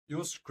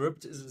Your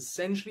script is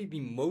essentially the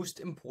most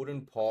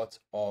important part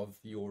of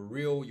your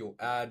reel, your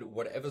ad,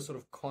 whatever sort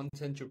of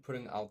content you're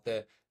putting out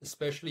there,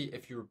 especially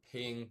if you're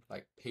paying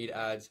like paid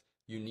ads,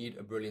 you need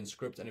a brilliant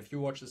script. And if you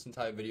watch this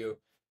entire video,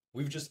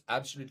 we've just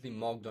absolutely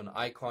mogged on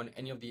Icon,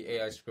 any of the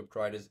AI script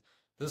writers.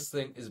 This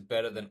thing is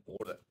better than all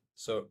of them.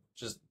 So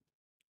just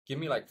give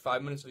me like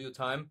 5 minutes of your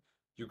time.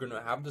 You're going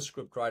to have the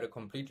script writer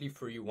completely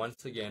free.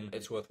 Once again,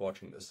 it's worth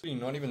watching this.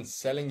 Not even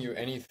selling you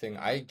anything.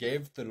 I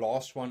gave the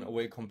last one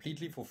away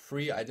completely for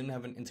free. I didn't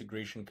have an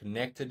integration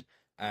connected,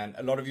 and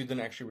a lot of you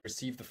didn't actually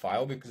receive the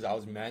file because I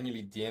was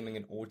manually DMing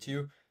it all to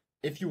you.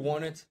 If you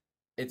want it,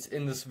 it's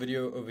in this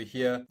video over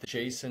here. The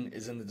JSON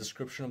is in the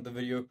description of the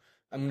video.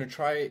 I'm going to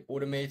try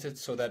automate it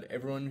so that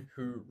everyone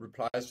who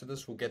replies to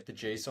this will get the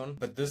JSON.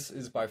 But this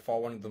is by far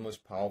one of the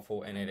most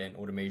powerful N8N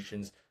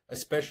automations,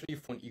 especially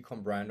for an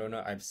ecom brand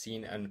owner I've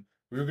seen. And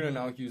we're going to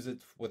now use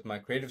it with my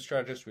creative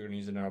strategist. We're going to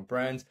use it in our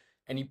brands.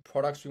 Any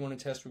products we want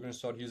to test, we're going to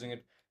start using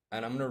it.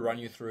 And I'm going to run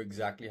you through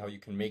exactly how you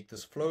can make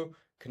this flow,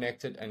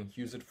 connect it, and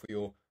use it for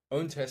your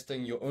own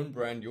testing, your own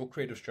brand, your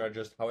creative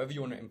strategist, however you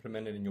want to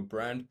implement it in your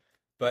brand.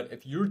 But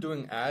if you're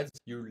doing ads,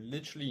 you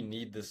literally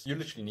need this.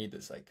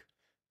 Like,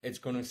 it's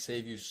going to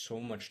save you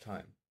so much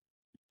time.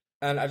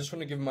 And I just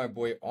want to give my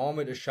boy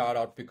Ahmed a shout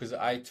out because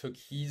I took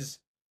his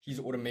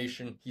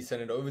automation. He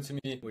sent it over to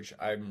me, which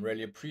I'm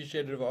really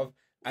appreciative of.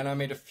 And I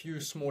made a few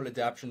small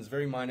adaptations,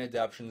 very minor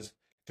adaptations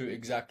to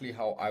exactly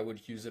how I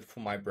would use it for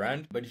my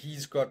brand. But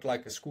he's got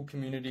like a school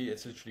community.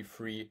 It's literally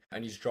free.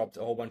 And he's dropped a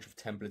whole bunch of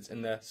templates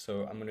in there.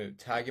 So I'm going to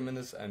tag him in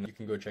this and you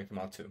can go check him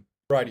out too.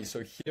 Alrighty,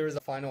 so here is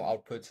the final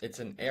output. It's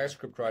an AI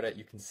script writer.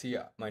 You can see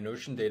my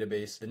Notion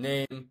database, the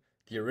name,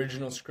 the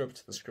original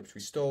script, the script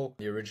we stole,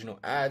 the original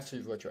ad. So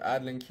you've got your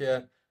ad link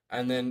here.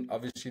 And then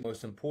obviously the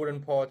most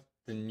important part,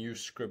 the new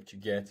script you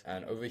get.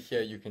 And over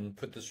here, you can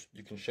put this,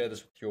 you can share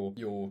this with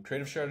your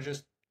creative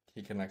strategist.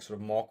 He can like sort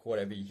of mark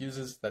whatever he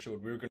uses. That's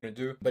what we're going to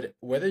do. But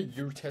whether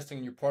you're testing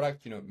a new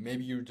product,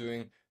 maybe you're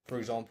doing, for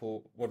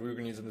example, what we're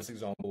going to use in this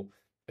example,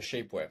 a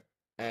shapewear.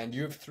 And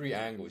you have 3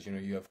 angles.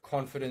 You have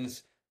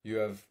confidence, you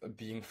have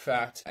being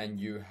fat, and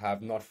you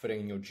have not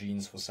fitting in your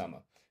jeans for summer.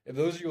 If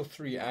those are your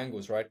 3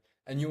 angles, right,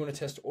 and you want to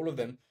test all of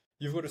them,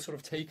 you've got to sort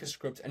of take a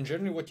script. And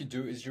generally what you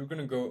do is you're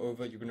going to go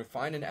over, you're going to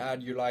find an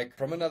ad you like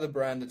from another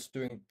brand that's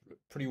doing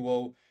pretty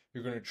well.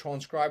 You're going to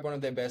transcribe one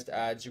of their best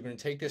ads. You're going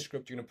to take their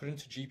script, you're going to put it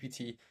into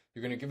GPT.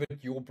 You're going to give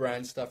it your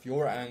brand stuff,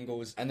 your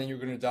angles, and then you're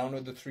going to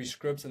download the 3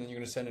 scripts, and then you're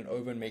going to send it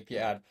over and make the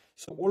ad.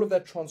 So all of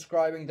that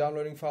transcribing,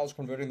 downloading files,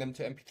 converting them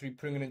to MP3,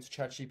 putting it into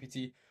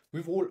ChatGPT,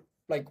 we've all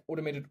like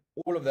automated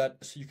all of that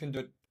so you can do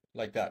it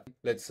like that.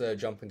 Let's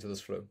jump into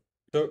this flow.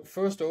 So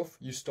first off,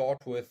 you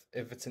start with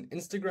if it's an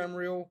Instagram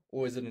reel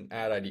or is it an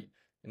ad ID.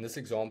 In this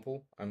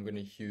example, I'm going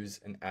to use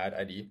an ad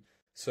ID.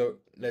 So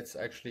let's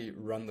actually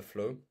run the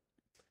flow.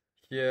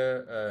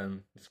 Here,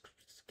 let's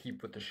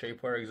keep with the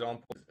shapewear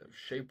example.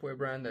 A shapewear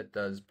brand that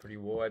does pretty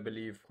well, I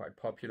believe, quite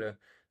popular.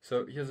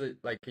 So here's a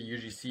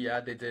UGC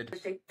ad they did.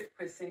 Okay,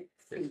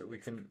 so we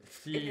can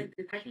see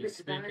she's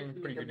speaking,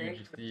 pretty good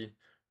UGC,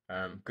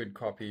 good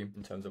copy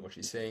in terms of what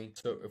she's saying.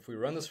 So if we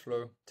run this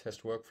flow,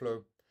 test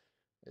workflow,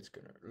 it's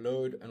going to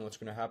load, and what's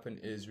going to happen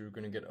is you're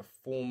going to get a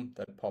form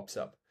that pops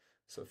up.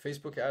 So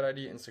Facebook ad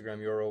ID, Instagram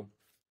URL.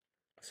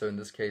 So in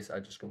this case, I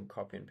just going to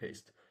copy and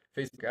paste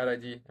Facebook ad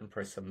ID and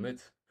press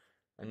submit.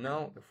 And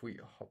now if we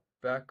hop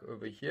back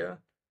over here,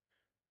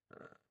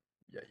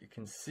 yeah, you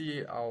can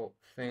see our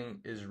thing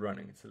is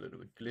running. It's a little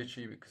bit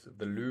glitchy because of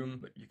the loom,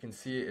 but you can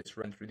see it's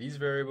run through these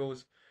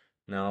variables.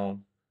 Now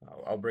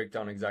I'll break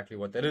down exactly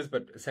what that is,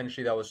 but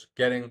essentially that was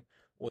getting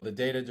all the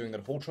data, doing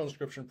that whole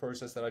transcription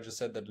process that I just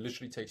said that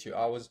literally takes you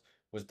hours,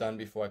 was done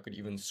before I could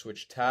even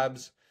switch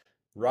tabs.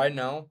 Right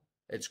now,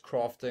 it's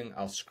crafting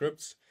our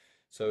scripts.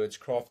 So it's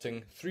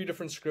crafting 3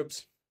 different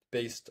scripts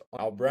based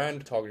on our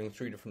brand, targeting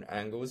 3 different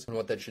angles. And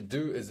what that should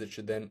do is it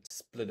should then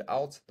split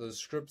out those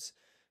scripts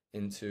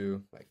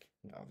into, like,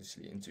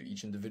 obviously into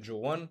each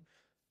individual one.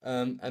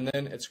 And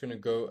then it's going to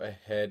go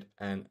ahead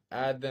and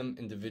add them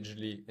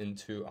individually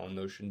into our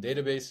Notion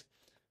database.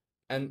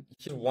 And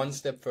here's one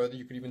step further,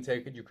 you could even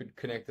take it. You could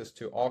connect this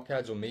to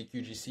ArcAds or Make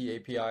UGC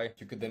API.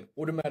 You could then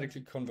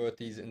automatically convert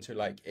these into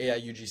like AI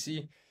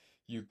UGC.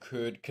 You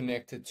could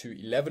connect it to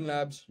 11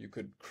 Labs. You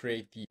could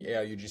create the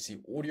AI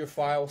UGC audio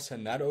file,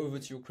 send that over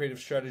to your creative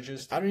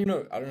strategist. I don't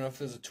know if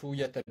there's a tool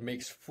yet that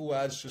makes full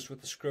ads just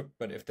with the script,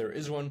 but if there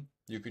is one,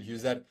 you could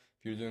use that.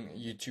 If you're doing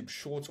YouTube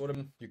Shorts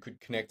automation, you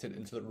could connect it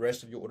into the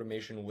rest of your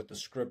automation with the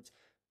script.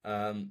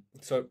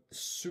 So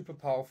super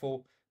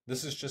powerful.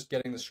 This is just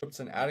getting the scripts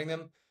and adding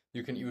them.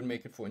 You can even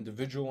make it for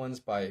individual ones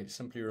by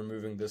simply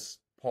removing this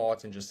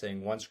part and just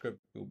saying one script.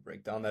 We'll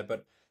break down that,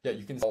 but yeah,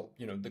 you can sell,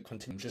 the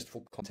content just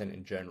for content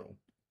in general.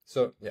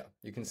 So yeah,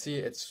 you can see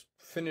it's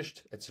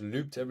finished. It's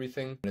looped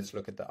everything. Let's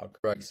look at the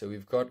outcome. Right, so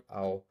we've got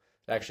I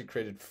actually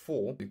created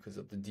 4 because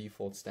of the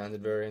default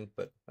standard variant,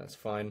 but that's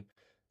fine.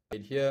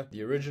 Right here,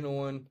 the original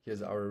one.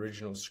 Here's our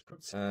original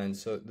scripts, and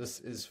so this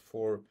is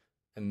for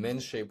a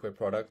men's shapewear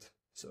product.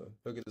 So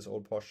look at this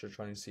old posture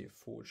trying to see if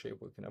forward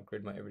shapewear can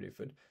upgrade my everyday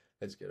fit.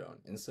 let's get on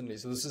instantly.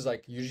 So this is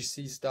like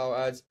UGC style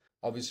ads.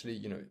 Obviously,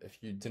 you know, if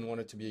you didn't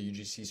want it to be a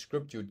UGC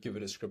script, you would give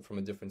it a script from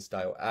a different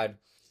style ad.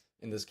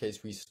 In this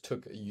case, we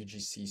took a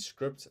UGC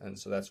script, and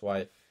so that's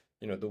why,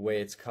 you know, the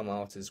way it's come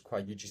out is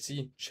quite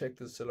UGC. Check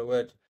the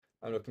silhouette.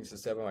 I'm looking to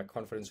step up my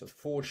confidence with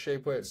forward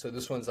shapewear. So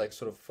this one's like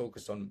sort of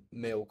focused on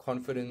male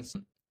confidence.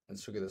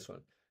 Let's look at this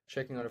one.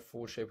 Checking out a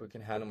forward shapewear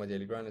can handle my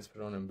daily grind. Let's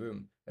put it on and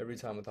boom. Every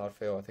time without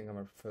fail, I think I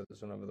might prefer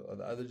this one over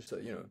the others. So,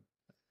 you know,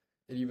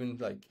 it even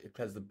like it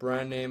has the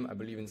brand name. I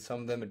believe in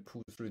some of them it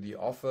pulls through the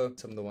offer.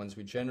 Some of the ones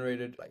we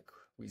generated, like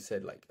we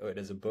said, like, oh, it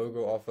is a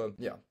BOGO offer.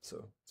 Yeah,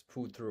 so it's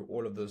pulled through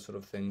all of those sort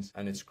of things,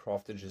 and it's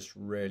crafted just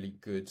really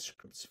good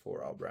scripts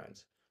for our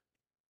brands.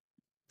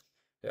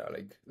 Yeah,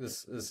 like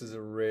this is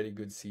a really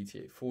good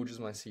CTA. Forge is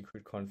my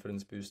secret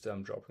confidence booster.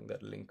 I'm dropping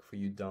that link for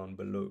you down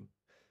below.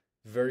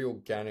 Very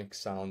organic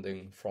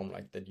sounding from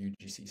like that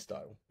UGC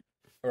style.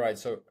 All right,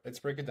 so let's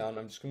break it down.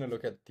 I'm just going to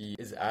look at the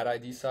is ad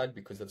ID side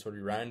because that's what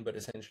we ran, but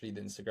essentially the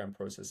Instagram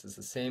process is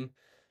the same.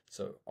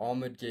 So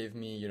Ahmed gave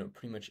me, you know,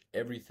 pretty much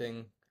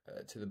everything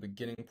to the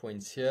beginning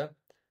points here.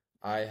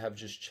 I have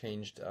just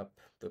changed up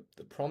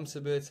the prompts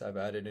a bit. I've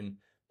added in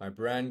my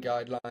brand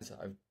guidelines.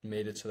 I've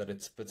made it so that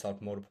it spits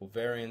out multiple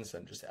variants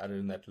and just added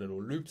in that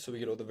little loop so we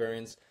get all the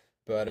variants.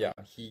 But yeah,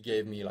 he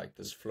gave me like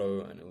this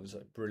flow and it was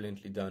like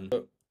brilliantly done.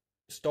 So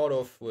start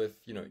off with,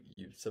 you know,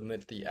 you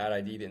submit the ad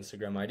ID, the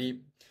Instagram ID.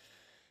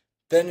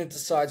 Then it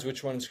decides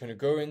which one it's going to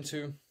go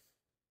into.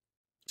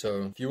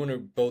 So if you want to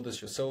build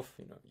this yourself,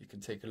 you know, you can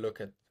take a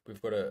look at,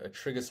 we've got a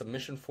trigger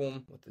submission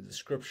form with the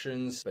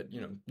descriptions, but, you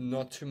know,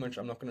 not too much.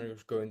 I'm not going to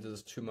go into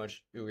this too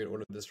much. You'll get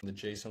all of this from the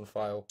JSON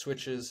file.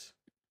 Switches.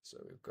 So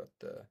we've got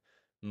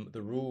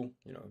the rule,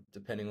 you know,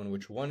 depending on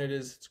which one it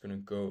is, it's going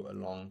to go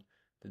along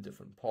the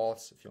different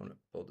paths. If you want to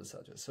build this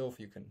out yourself,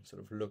 you can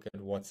sort of look at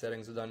what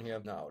settings are done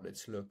here. Now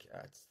let's look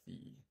at the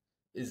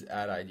is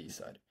ad ID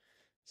side.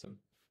 So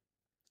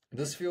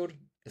this field,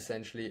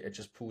 essentially, it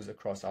just pulls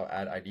across our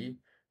ad ID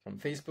from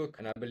Facebook,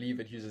 and I believe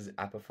it uses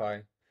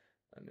Appify.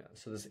 And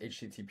so this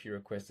HTTP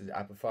request is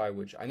Appify,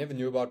 which I never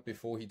knew about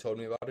before he told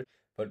me about it,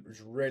 but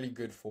it's really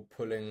good for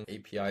pulling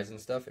APIs and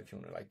stuff. If you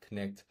want to like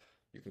connect,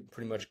 you can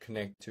pretty much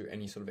connect to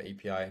any sort of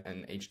API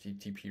and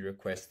HTTP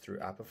request through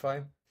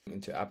Appify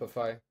into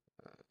Appify.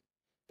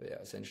 But yeah,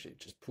 essentially it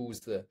just pulls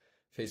the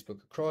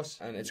Facebook across,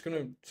 and it's going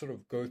to sort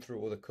of go through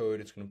all the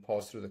code. It's going to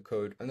pass through the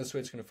code, and this way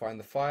it's going to find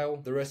the file.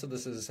 The rest of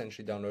this is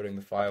essentially downloading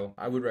the file.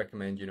 I would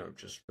recommend, you know,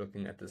 just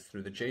looking at this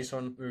through the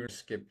JSON. We're going to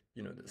skip,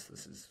 you know, this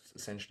is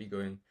essentially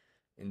going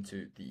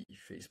into the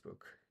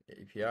Facebook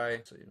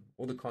API. So, you know,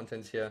 all the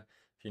contents here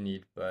if you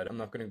need, but I'm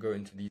not going to go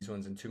into these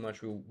ones in too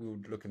much. We'll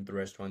look at the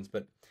rest ones,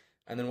 but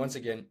and then once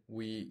again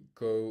we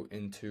go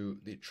into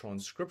the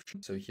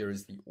transcription. So here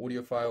is the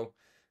audio file.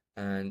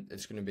 And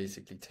it's going to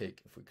basically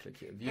take, if we click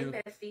here, view.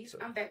 Hey, bestie, so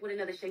I'm back with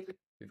another shape.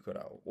 We've got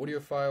our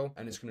audio file,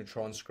 and it's going to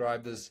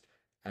transcribe this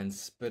and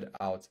spit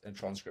out a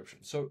transcription.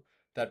 So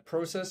that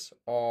process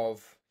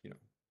of, you know,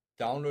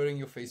 downloading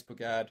your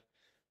Facebook ad,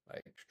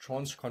 like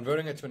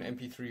converting it to an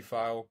MP3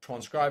 file,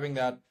 transcribing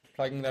that,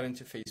 plugging that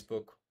into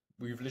Facebook,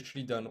 we've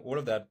literally done all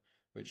of that,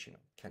 which, you know,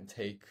 can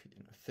take, you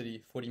know,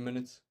 30, 40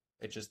 minutes.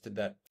 It just did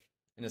that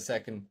in a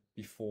second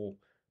before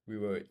we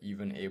were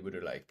even able to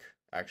like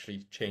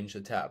actually change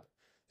the tab.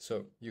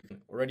 So you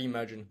can already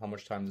imagine how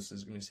much time this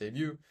is going to save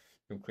you,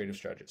 your creative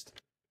strategist.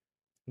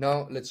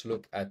 Now let's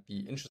look at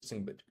the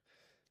interesting bit,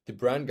 the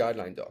brand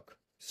guideline doc.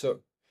 So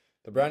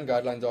the brand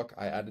guideline doc,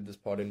 I added this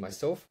part in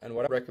myself. And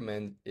what I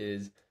recommend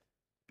is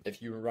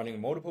if you're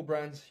running multiple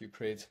brands, you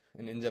create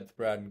an in-depth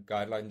brand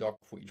guideline doc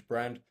for each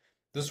brand.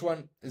 This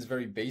one is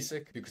very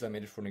basic because I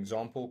made it for an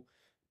example.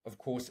 Of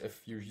course,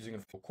 if you're using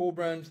it for core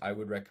brands, I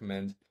would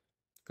recommend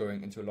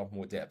going into a lot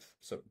more depth.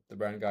 So the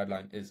brand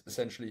guideline is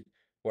essentially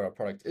what our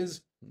product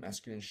is: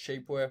 masculine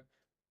shapewear,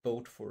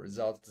 built for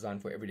results,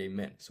 designed for everyday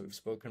men. So we've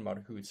spoken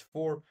about who it's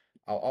for.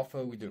 Our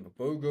offer, we're doing a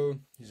BOGO,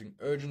 using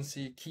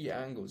urgency, key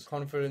angles,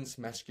 confidence,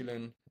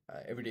 masculine,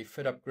 everyday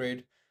fit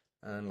upgrade,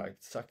 and like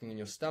sucking in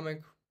your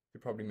stomach. You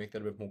probably make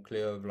that a bit more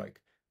clear of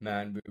like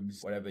man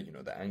boobs, whatever, you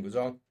know, the angles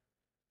are.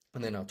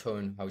 And then our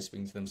tone, how we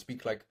speak to them,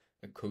 speak like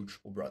a coach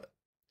or brother.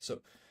 So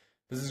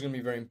this is going to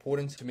be very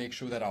important to make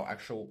sure that our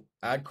actual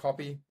ad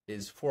copy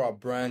is for our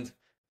brand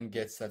and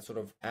gets that sort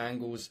of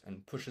angles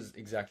and pushes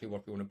exactly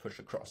what we want to push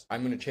across.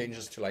 I'm going to change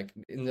this to like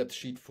an in-depth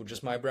sheet for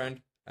just my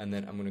brand, and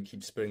then I'm going to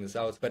keep spitting this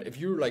out. But if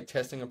you're like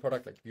testing a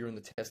product, like if you're in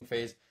the testing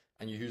phase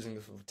and you're using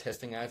this for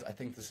testing ads, I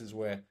think this is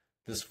where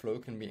this flow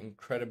can be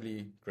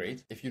incredibly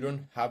great. If you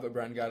don't have a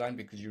brand guideline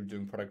because you're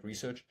doing product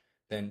research,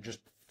 then just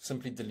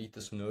simply delete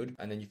this node,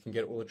 and then you can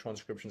get all the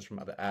transcriptions from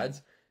other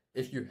ads.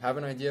 If you have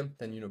an idea,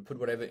 then, you know, put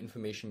whatever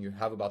information you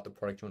have about the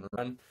product you want to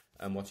run,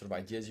 and what sort of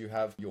ideas you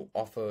have, your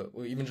offer,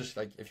 or even just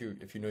like if you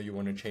know you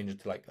want to change it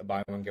to like a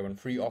buy one get one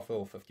free offer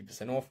or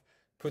 50% off,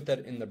 put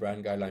that in the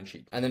brand guideline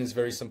sheet. And then it's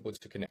very simple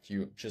to connect.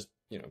 You just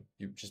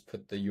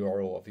put the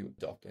URL of your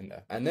doc in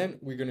there. And then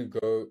we're going to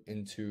go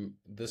into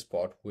this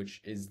part,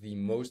 which is the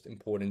most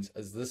important,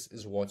 as this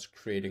is what's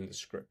creating the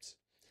scripts.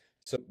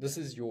 So this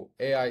is your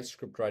AI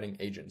script writing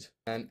agent,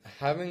 and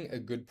having a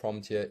good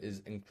prompt here is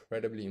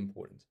incredibly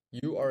important.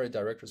 You are a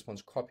direct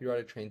response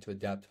copywriter trained to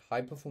adapt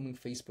high-performing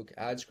Facebook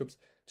ad scripts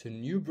to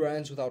new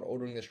brands without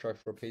altering the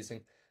structure.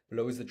 Replacing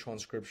below is the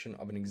transcription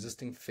of an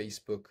existing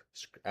Facebook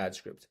ad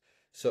script.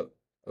 So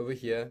over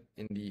here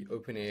in the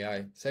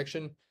OpenAI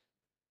section,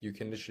 you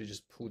can literally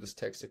just pull this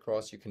text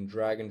across. You can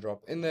drag and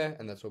drop in there,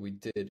 and that's what we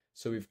did.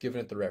 So we've given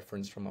it the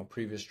reference from our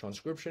previous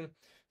transcription.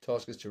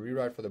 Task is to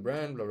rewrite for the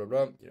brand, blah, blah,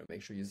 blah.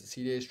 Make sure you use the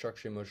CTA,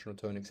 structure, emotional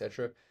tone,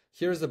 etc.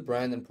 Here's the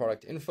brand and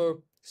product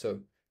info.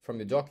 So from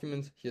your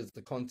document, here's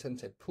the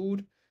content I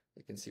pulled.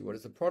 You can see what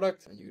is the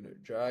product, and you're going to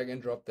drag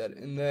and drop that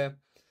in there.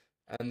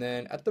 And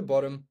then at the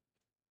bottom,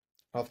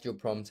 after your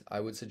prompt, I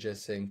would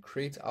suggest saying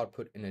create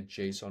output in a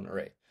JSON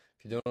array.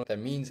 If you don't know what that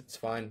means, it's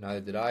fine,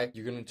 neither did I.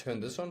 You're going to turn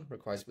this on,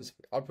 require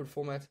specific output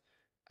format.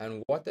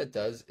 And what that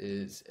does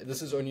is,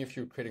 this is only if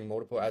you're creating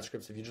multiple ad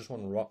scripts. If you just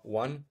want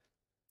one,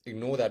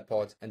 ignore that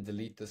part and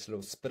delete this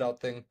little spit out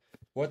thing.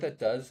 What that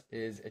does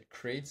is it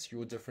creates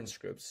your different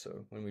scripts.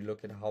 So when we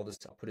look at how this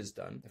output is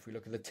done, if we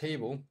look at the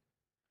table,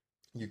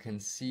 you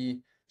can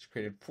see it's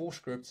created 4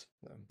 scripts,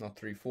 not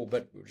 3, 4,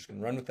 but we're just going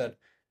to run with that.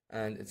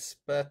 And it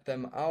spat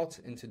them out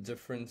into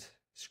different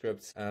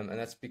scripts. And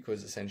that's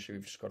because essentially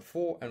we've just got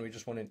 4, and we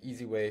just want an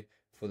easy way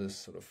for this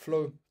sort of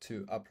flow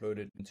to upload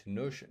it into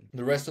Notion.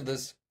 The rest of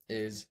this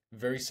is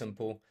very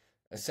simple.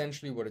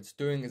 Essentially what it's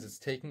doing is it's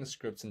taking the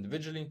scripts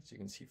individually. So you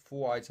can see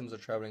 4 items are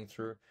traveling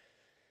through.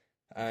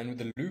 And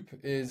the loop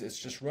is it's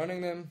just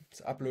running them.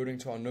 It's uploading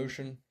to our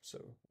Notion.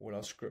 So all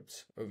our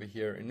scripts over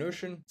here in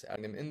Notion, it's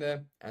adding them in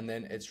there. And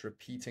then it's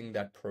repeating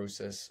that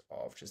process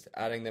of just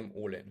adding them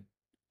all in.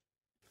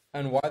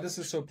 And why this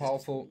is so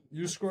powerful,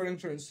 you're scrolling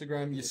through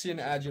Instagram, you see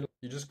an ad,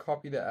 you just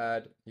copy the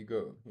ad, you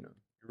go, you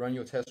run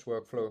your test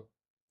workflow,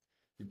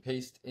 you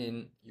paste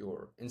in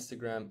your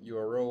Instagram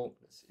URL,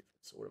 let's see if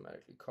it's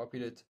automatically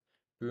copied it,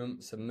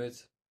 boom,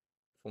 submit,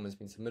 form has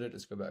been submitted,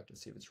 let's go back,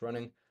 let's see if it's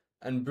running,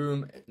 and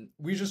boom,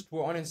 we just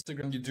were on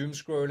Instagram, you're doom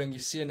scrolling, you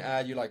see an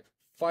ad, you like,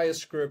 fire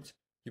script,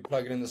 you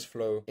plug it in this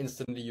flow,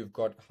 instantly you've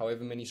got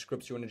however many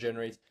scripts you want to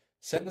generate,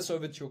 send this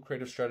over to your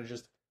creative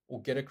strategist,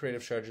 or get a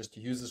creative strategist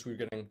to use this. We're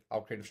getting our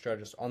creative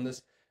strategist on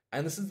this.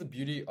 And this is the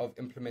beauty of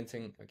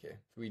implementing, okay,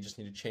 we just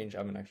need to change, I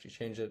haven't actually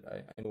changed it.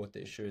 I know what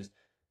the issue is.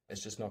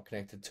 It's just not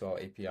connected to our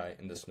API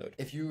in this node.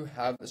 If you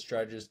have a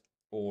strategist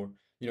or,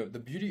 the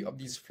beauty of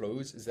these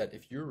flows is that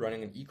if you're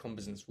running an ecom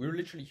business, we're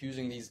literally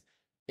using these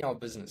in our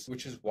business,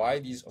 which is why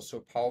these are so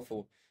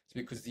powerful. It's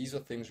because these are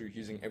things we're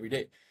using every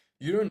day.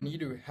 You don't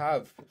need to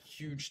have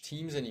huge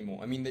teams anymore.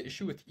 I mean, the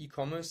issue with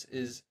e-commerce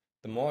is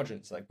the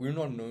margins. Like, we're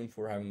not known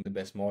for having the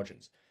best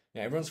margins.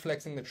 Everyone's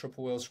flexing the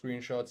triple whale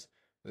screenshots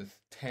with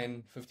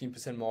 10,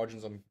 15%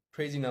 margins on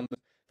crazy numbers,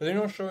 but they're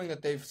not showing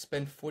that they've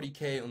spent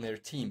 40K on their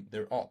team,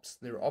 their ops.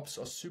 Their ops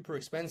are super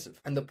expensive.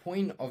 And the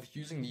point of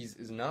using these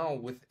is now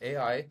with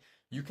AI,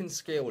 you can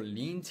scale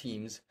lean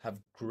teams,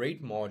 have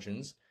great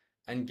margins,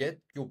 and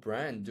get your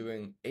brand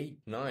doing 8,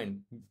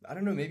 9, I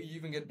don't know, maybe you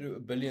even get to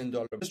 $1 billion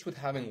just with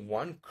having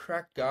one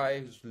crack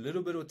guy who's a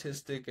little bit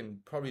autistic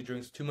and probably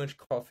drinks too much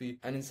coffee.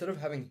 And instead of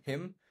having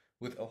him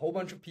with a whole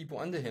bunch of people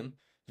under him,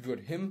 you've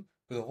got him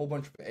with a whole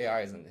bunch of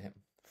AIs under him.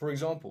 For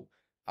example,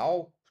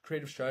 our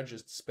creative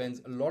strategist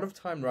spends a lot of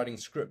time writing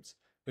scripts.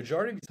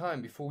 Majority of the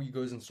time before he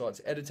goes and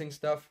starts editing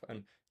stuff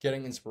and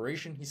getting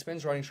inspiration, he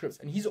spends writing scripts.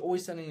 And he's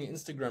always sending me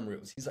Instagram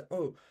reels. He's like,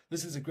 oh,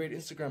 this is a great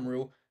Instagram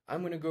reel.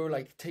 I'm going to go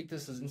take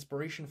this as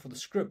inspiration for the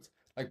script.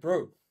 Like,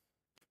 bro,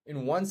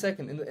 in 1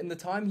 second, in the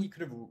time he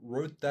could have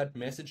wrote that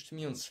message to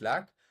me on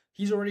Slack,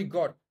 he's already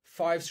got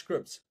 5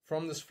 scripts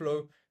from this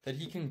flow that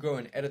he can go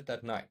and edit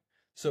that night.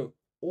 So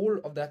all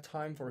of that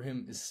time for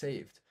him is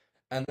saved.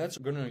 And that's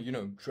going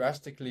to,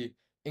 drastically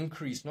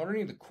increase not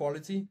only the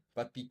quality,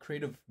 but the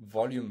creative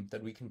volume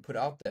that we can put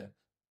out there.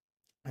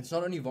 It's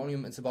not only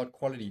volume, it's about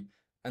quality.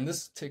 And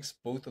this ticks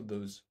both of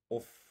those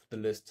off the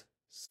list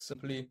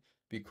simply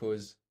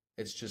because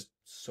it's just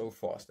so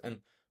fast. And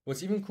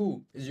what's even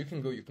cool is you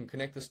can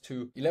connect this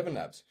to 11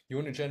 Labs. You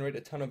want to generate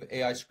a ton of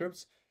AI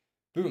scripts.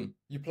 Boom,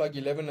 you plug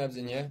 11 Labs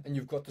in here and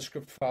you've got the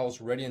script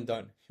files ready and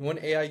done. You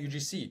want AI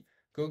UGC.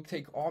 Go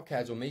take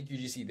ArcAds or make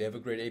UGC. They have a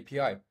great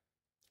API.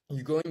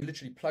 You go and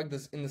literally plug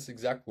this in this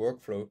exact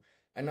workflow,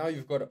 and now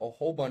you've got a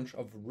whole bunch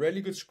of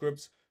really good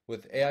scripts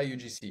with AI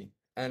UGC.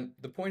 And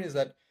the point is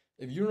that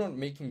if you're not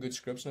making good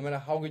scripts, no matter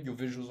how good your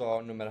visuals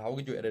are, no matter how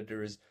good your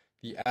editor is,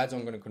 the ads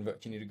aren't going to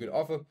convert. You need a good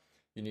offer,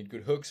 you need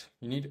good hooks,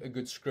 you need a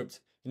good script.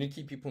 You need to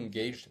keep people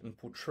engaged and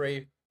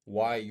portray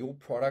why your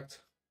product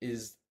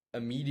is a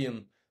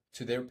medium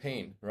to their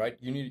pain, right?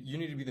 You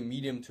need to be the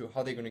medium to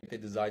how they're going to get their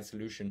desired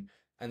solution.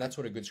 And that's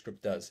what a good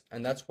script does.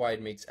 And that's why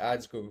it makes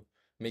ads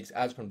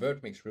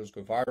convert, makes reels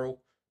go viral.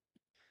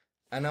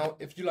 And now,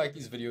 if you like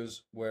these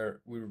videos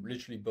where we're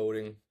literally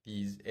building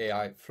these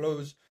AI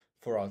flows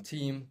for our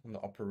team on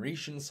the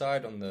operations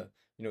side, on the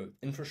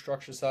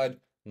infrastructure side,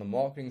 on the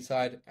marketing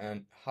side,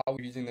 and how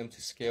we're using them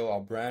to scale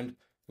our brand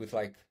with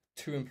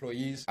 2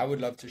 employees, I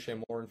would love to share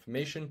more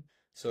information.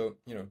 So,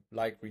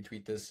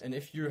 retweet this. And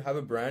if you have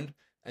a brand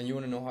and you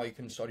want to know how you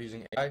can start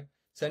using AI,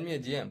 send me a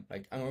DM.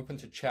 Like, I'm open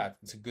to chat.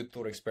 It's a good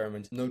thought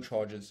experiment. No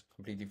charges,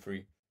 completely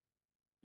free.